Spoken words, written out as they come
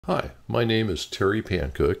Hi, my name is Terry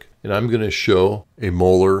Pancook, and I'm going to show a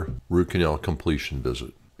molar root canal completion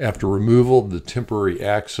visit. After removal of the temporary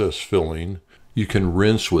access filling, you can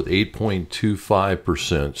rinse with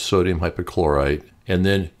 8.25% sodium hypochlorite and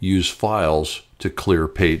then use files to clear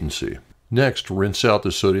patency. Next, rinse out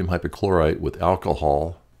the sodium hypochlorite with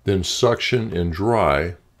alcohol, then suction and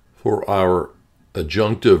dry for our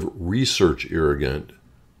adjunctive research irrigant,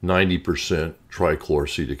 90%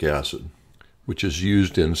 trichloroacetic acid, which is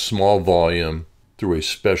used in small volume through a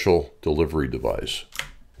special delivery device.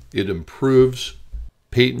 It improves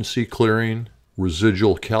patency clearing,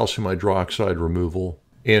 residual calcium hydroxide removal,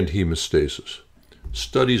 and hemostasis.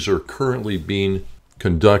 Studies are currently being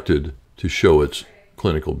conducted to show its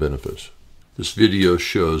clinical benefits. This video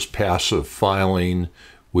shows passive filing,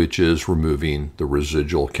 which is removing the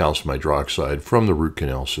residual calcium hydroxide from the root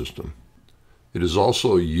canal system. It is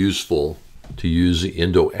also useful to use the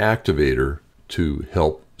endoactivator to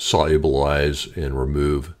help solubilize and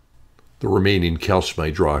remove the remaining calcium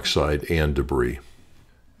hydroxide and debris.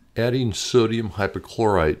 Adding sodium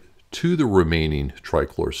hypochlorite to the remaining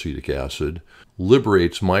trichloroacetic acid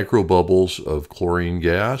liberates microbubbles of chlorine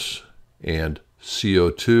gas and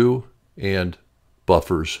CO2 and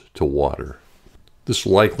buffers to water. This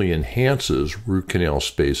likely enhances root canal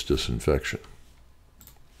space disinfection.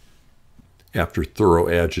 After thorough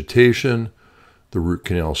agitation, the root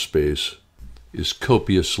canal space is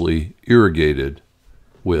copiously irrigated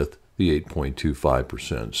with the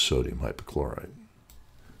 8.25% sodium hypochlorite.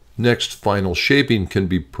 Next, final shaping can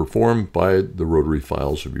be performed by the rotary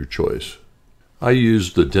files of your choice. I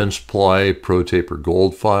use the Dense Ply Pro Taper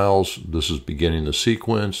Gold files. This is beginning the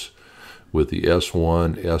sequence with the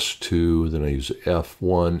S1, S2, then I use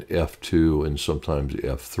F1, F2, and sometimes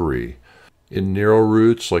F3. In narrow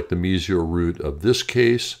roots, like the mesial root of this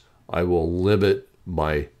case, I will limit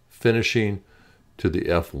my finishing to the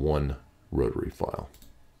F1 rotary file.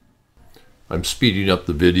 I'm speeding up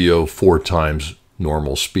the video 4 times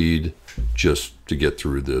normal speed just to get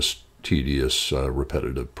through this tedious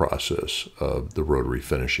repetitive process of the rotary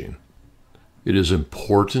finishing. It is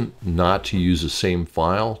important not to use the same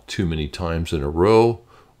file too many times in a row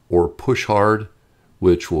or push hard,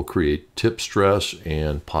 which will create tip stress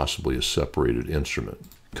and possibly a separated instrument.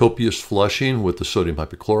 Copious flushing with the sodium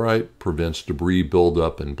hypochlorite prevents debris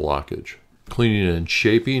buildup and blockage. Cleaning and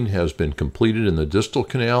shaping has been completed in the distal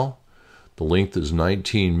canal. The length is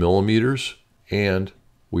 19 millimeters, and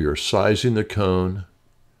we are sizing the cone,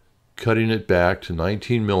 cutting it back to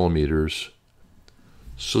 19 millimeters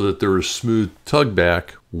so that there is smooth tug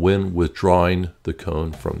back when withdrawing the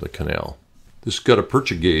cone from the canal. This Gutta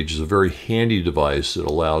Percha gauge is a very handy device that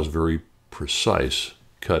allows very precise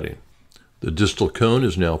cutting. The distal cone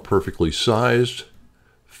is now perfectly sized,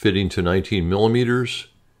 fitting to 19 millimeters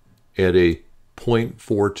at a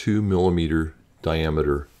 0.42 millimeter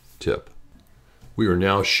diameter tip. We are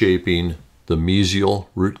now shaping the mesial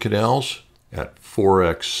root canals at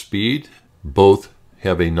 4x speed. Both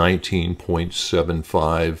have a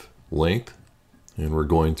 19.75 length. And we're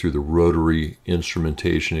going through the rotary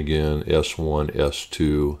instrumentation again, S1,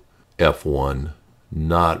 S2, F1,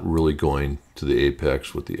 not really going to the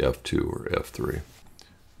apex with the F2 or F3.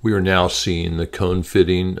 We are now seeing the cone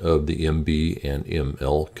fitting of the MB and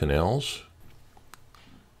ML canals.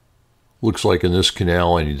 Looks like in this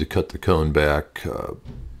canal I need to cut the cone back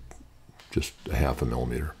just a half a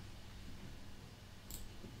millimeter.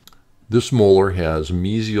 This molar has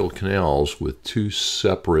mesial canals with 2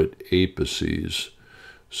 separate apices,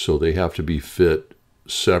 so they have to be fit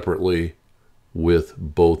separately with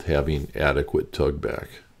both having adequate tug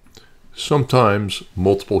back. Sometimes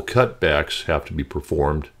multiple cutbacks have to be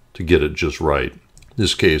performed to get it just right. In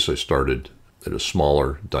this case, I started at a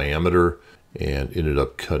smaller diameter and ended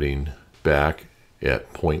up cutting back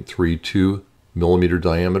at 0.32 millimeter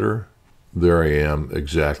diameter. There I am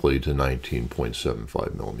exactly to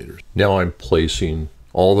 19.75 millimeters. Now I'm placing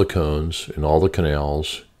all the cones and all the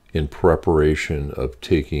canals in preparation of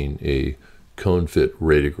taking a cone fit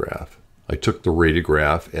radiograph. I took the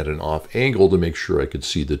radiograph at an off angle to make sure I could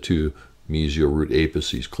see the 2 mesial root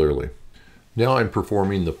apices clearly. Now I'm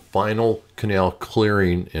performing the final canal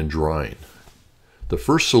clearing and drying. The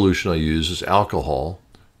first solution I use is alcohol,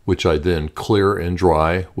 which I then clear and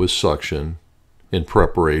dry with suction in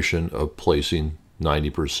preparation of placing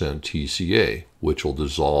 90% TCA, which will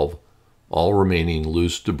dissolve all remaining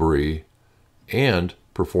loose debris and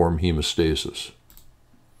perform hemostasis.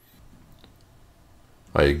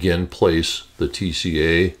 I again place the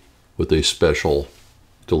TCA with a special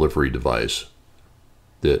delivery device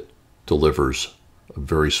that delivers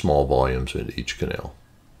very small volumes into each canal.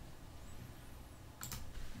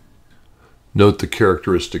 Note the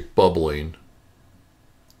characteristic bubbling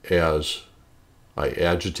as I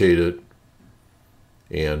agitate it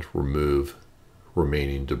and remove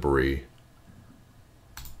remaining debris.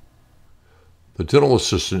 The dental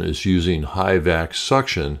assistant is using high vac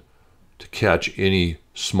suction to catch any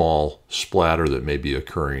small splatter that may be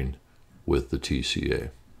occurring with the TCA.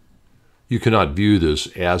 You cannot view this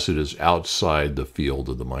as it is outside the field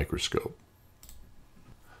of the microscope.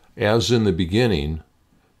 As in the beginning,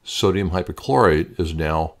 sodium hypochlorite is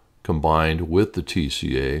now combined with the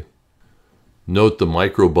TCA. Note the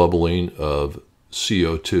microbubbling of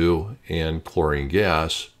CO2 and chlorine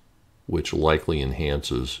gas, which likely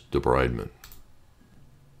enhances debridement.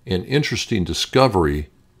 An interesting discovery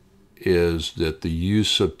is that the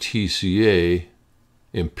use of TCA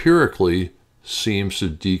empirically seems to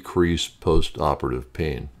decrease post-operative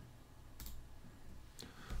pain.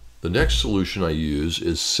 The next solution I use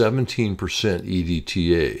is 17%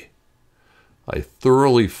 EDTA. I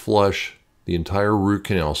thoroughly flush the entire root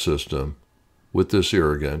canal system with this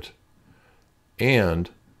irrigant, and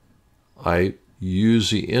I use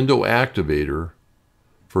the endoactivator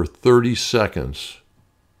for 30 seconds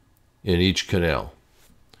in each canal.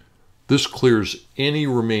 This clears any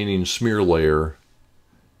remaining smear layer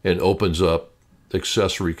and opens up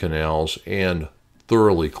accessory canals and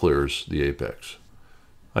thoroughly clears the apex.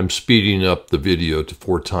 I'm speeding up the video to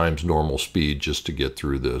 4 times normal speed just to get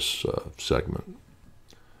through this segment.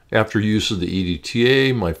 After use of the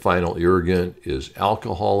EDTA, my final irrigant is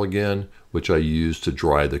alcohol again, which I use to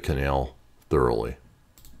dry the canal thoroughly.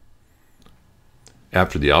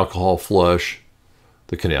 After the alcohol flush,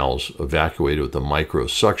 the canal is evacuated with a micro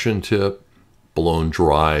suction tip, blown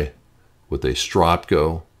dry with a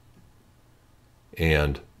stropco,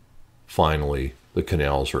 and finally the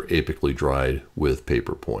canals are apically dried with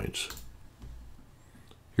paper points.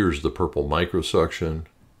 Here's the purple microsuction.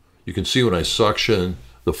 You can see when I suction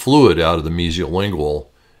the fluid out of the mesiolingual,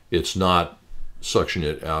 it's not suctioning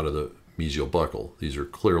it out of the mesial buccal. These are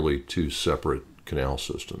clearly 2 separate canal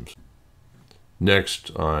systems.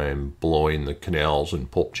 Next, I'm blowing the canals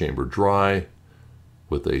and pulp chamber dry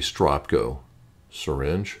with a stropco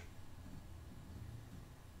syringe.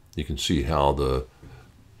 You can see how the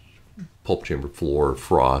pulp chamber floor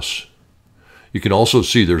frosts. You can also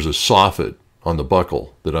see there's a soffit on the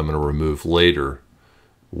buccal that I'm going to remove later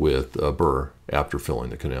with a burr after filling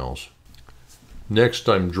the canals. Next,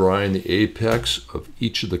 I'm drying the apex of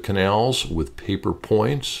each of the canals with paper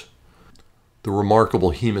points. The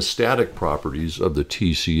remarkable hemostatic properties of the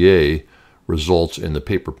TCA results in the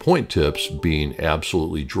paper point tips being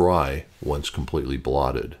absolutely dry once completely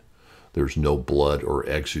blotted. There's no blood or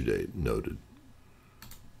exudate noted.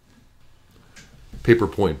 Paper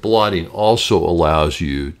point blotting also allows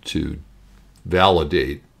you to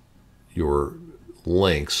validate your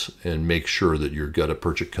lengths and make sure that your Gutta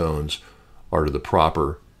Percha cones are to the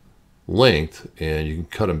proper length, and you can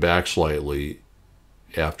cut them back slightly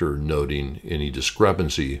after noting any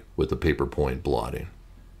discrepancy with the paper point blotting.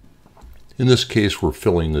 In this case, we're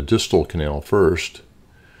filling the distal canal first,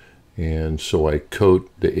 and so I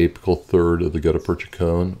coat the apical third of the Gutta Percha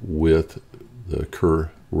cone with the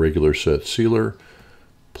Kerr regular set sealer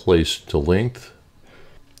placed to length.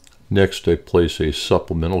 Next, I place a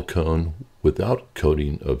supplemental cone without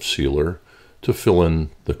coating of sealer to fill in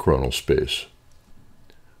the coronal space.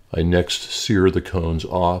 I next sear the cones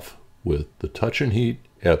off with the touch and heat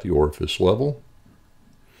at the orifice level.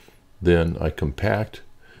 Then I compact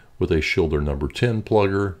with a Schilder number 10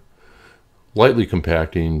 plugger, lightly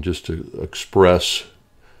compacting just to express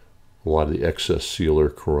a lot of the excess sealer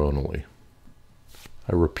coronally.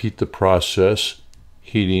 I repeat the process,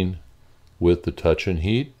 heating with the touch and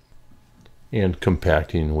heat and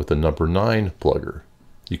compacting with a number 9 plugger.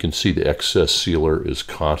 You can see the excess sealer is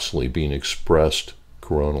constantly being expressed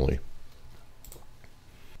coronally.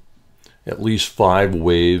 At least 5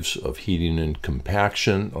 waves of heating and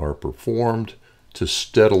compaction are performed to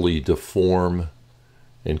steadily deform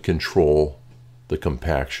and control the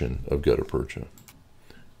compaction of Gutta Percha.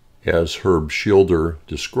 As Herb Schilder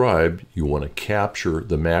described, you want to capture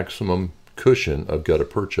the maximum cushion of Gutta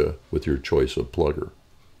Percha with your choice of plugger.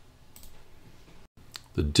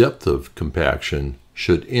 The depth of compaction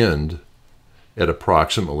should end at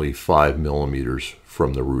approximately 5 millimeters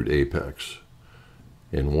from the root apex.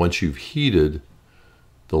 And once you've heated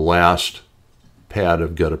the last pad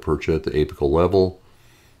of Gutta Percha at the apical level,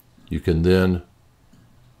 you can then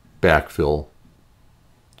backfill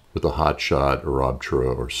with a hot shot or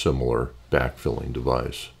Obtura or similar backfilling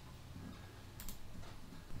device.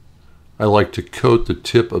 I like to coat the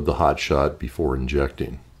tip of the hot shot before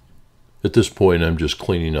injecting. At this point, I'm just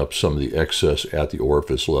cleaning up some of the excess at the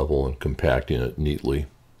orifice level and compacting it neatly.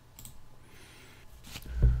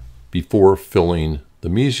 Before filling the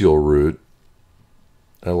mesial root,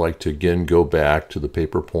 I like to again go back to the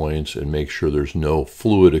paper points and make sure there's no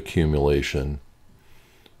fluid accumulation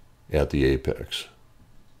at the apex.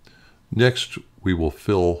 Next, we will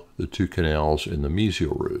fill the 2 canals in the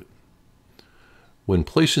mesial root. When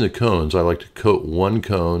placing the cones, I like to coat one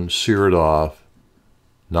cone, sear it off,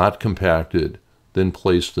 not compact it, then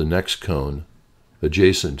place the next cone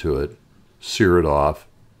adjacent to it, sear it off,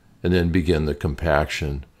 and then begin the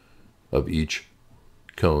compaction of each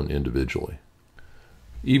cone individually.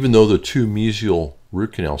 Even though the 2 mesial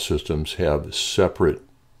root canal systems have separate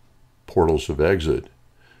portals of exit,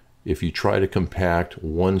 if you try to compact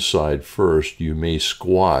one side first, you may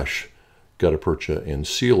squash gutta percha and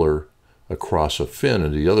sealer across a fin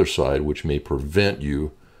on the other side, which may prevent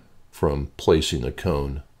you from placing the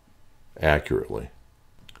cone accurately.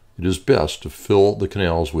 It is best to fill the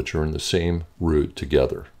canals which are in the same root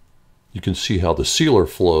together. You can see how the sealer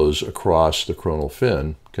flows across the coronal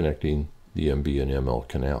fin, connecting the MB and ML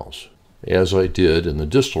canals. As I did in the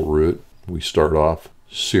distal root, we start off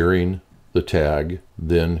searing the tag,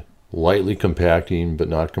 then lightly compacting but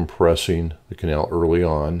not compressing the canal early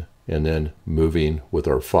on, and then moving with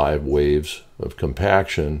our 5 waves of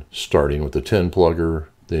compaction, starting with the 10 plugger,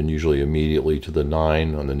 then usually immediately to the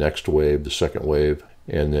 9 on the next wave, the second wave,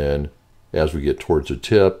 and then as we get towards the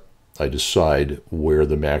tip, I decide where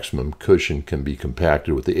the maximum cushion can be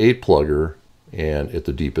compacted with the 8 plugger, and at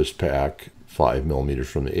the deepest pack, 5 millimeters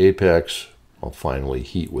from the apex, I'll finally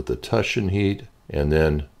heat with the touch and heat, and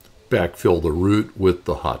then backfill the root with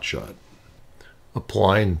the hot shot.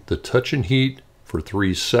 Applying the touch and heat for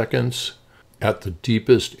 3 seconds at the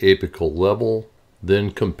deepest apical level,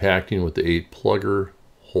 then compacting with the 8 plugger,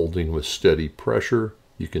 holding with steady pressure.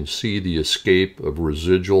 You can see the escape of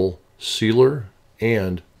residual sealer,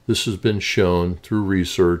 and this has been shown through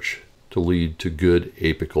research to lead to good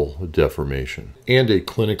apical deformation and a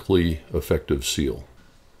clinically effective seal.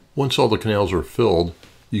 Once all the canals are filled,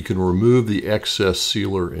 you can remove the excess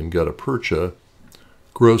sealer in gutta percha.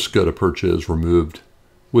 Gross gutta percha is removed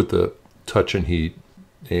with the touch and heat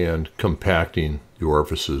and compacting the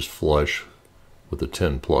orifices flush with the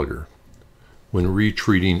 10 plugger. When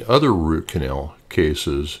retreating other root canal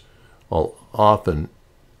cases, I'll often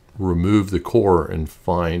remove the core and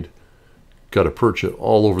find gutta percha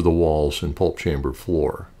all over the walls and pulp chamber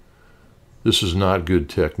floor. This is not good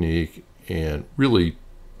technique and really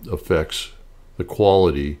affects the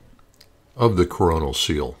quality of the coronal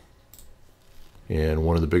seal. And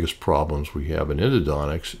one of the biggest problems we have in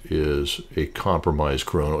endodontics is a compromised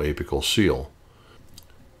coronal apical seal.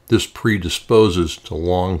 This predisposes to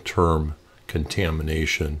long-term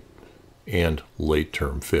contamination and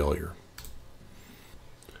late-term failure.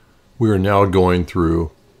 We are now going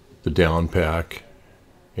through the down pack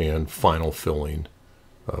and final filling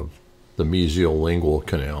of the mesiolingual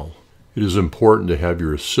canal. It is important to have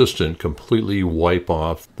your assistant completely wipe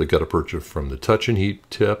off the gutta percha from the touch and heat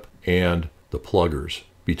tip and the pluggers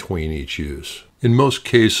between each use. In most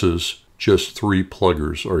cases, just 3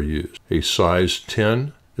 pluggers are used. A size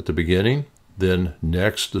 10 at the beginning, then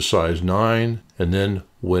next the size 9, and then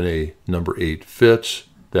when a number 8 fits,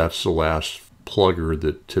 that's the last plugger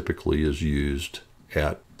that typically is used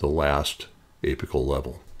at the last apical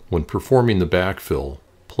level. When performing the backfill,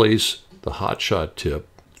 place the hot shot tip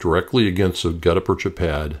directly against the gutta percha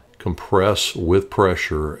pad, compress with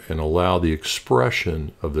pressure, and allow the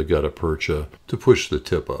expression of the gutta percha to push the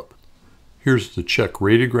tip up. Here's the check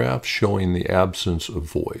radiograph showing the absence of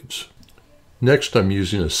voids. Next, I'm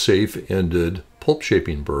using a safe-ended pulp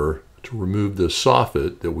shaping burr to remove the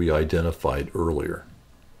soffit that we identified earlier.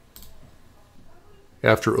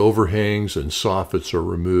 After overhangs and soffits are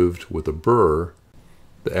removed with a burr,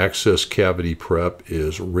 the access cavity prep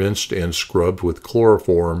is rinsed and scrubbed with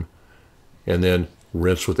chloroform and then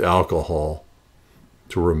rinsed with alcohol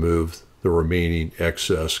to remove the remaining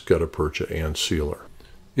excess gutta percha and sealer.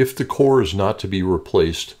 If the core is not to be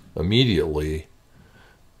replaced immediately,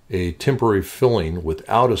 a temporary filling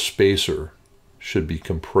without a spacer should be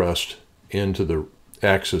compressed into the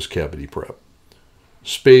access cavity prep.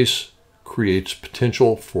 Space creates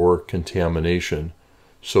potential for contamination,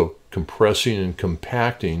 so compressing and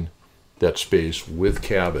compacting that space with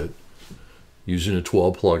Cabot using a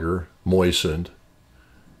 12 plugger moistened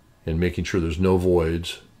and making sure there's no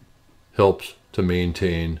voids helps to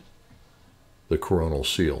maintain the coronal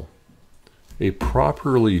seal. A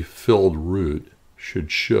properly filled root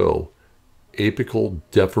should show apical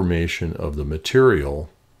deformation of the material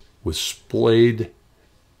with splayed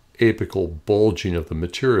apical bulging of the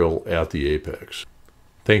material at the apex.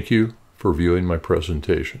 Thank you for viewing my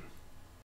presentation.